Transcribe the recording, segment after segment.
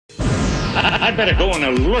I better go and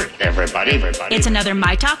alert everybody. It's another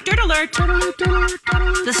My Talk Dirt Alert.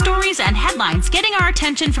 The stories and headlines getting our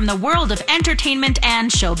attention from the world of entertainment and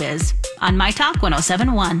showbiz on My Talk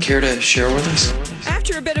 107.1. Care to share with us?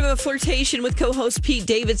 After a bit of a flirtation with co-host Pete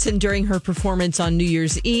Davidson during her performance on New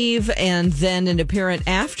Year's Eve and then an apparent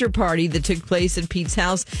after party that took place at Pete's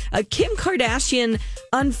house, Kim Kardashian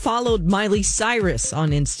unfollowed Miley Cyrus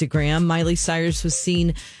on Instagram. Miley Cyrus was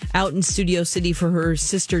seen out in Studio City for her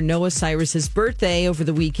sister Noah Cyrus's birthday over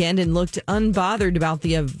the weekend and looked unbothered about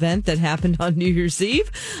the event that happened on New Year's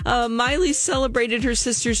Eve. Miley celebrated her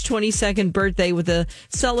sister's 22nd birthday with a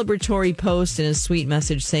celebratory post and a sweet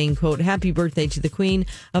message saying, quote, "Happy birthday to the queen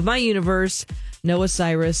of my universe, Noah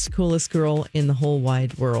Cyrus, coolest girl in the whole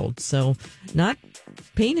wide world." So not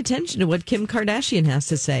paying attention to what Kim Kardashian has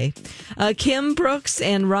to say. Kim Brooks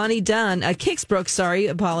and Ronnie Dunn, Kix Brooks,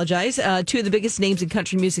 apologize. Two of the biggest names in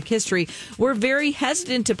country music history were very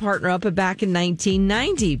hesitant to partner up back in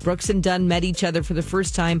 1990. Brooks and Dunn met each other for the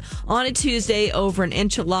first time on a Tuesday over an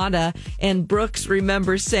enchilada, and Brooks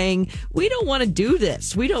remembers saying, "We don't want to do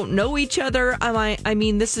this. We don't know each other. I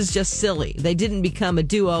mean, this is just silly." They didn't become a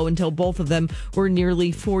duo until both of them were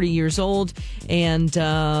nearly 40 years old, and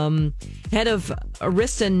head of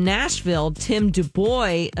Arista Nashville, Tim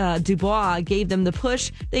Dubois, gave them the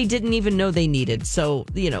push they didn't even know they needed. So,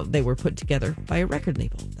 they were put together by a record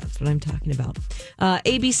label. That's what I'm talking about.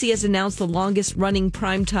 ABC has announced the longest running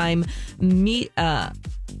primetime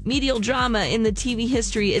medial drama in the TV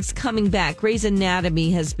history. It's coming back. Grey's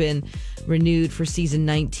Anatomy has been renewed for season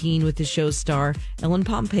 19 with the show's star Ellen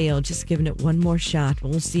Pompeo just giving it one more shot.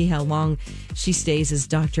 We'll see how long she stays as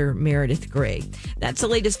Dr. Meredith Grey. That's the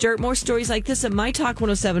latest dirt. More stories like this at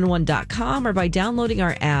mytalk1071.com or by downloading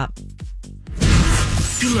our app.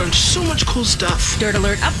 You learned so much cool stuff. Dirt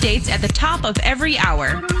Alert updates at the top of every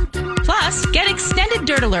hour. Plus, get extended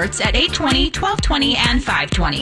Dirt Alerts at 8:20, 12:20, and 5:20.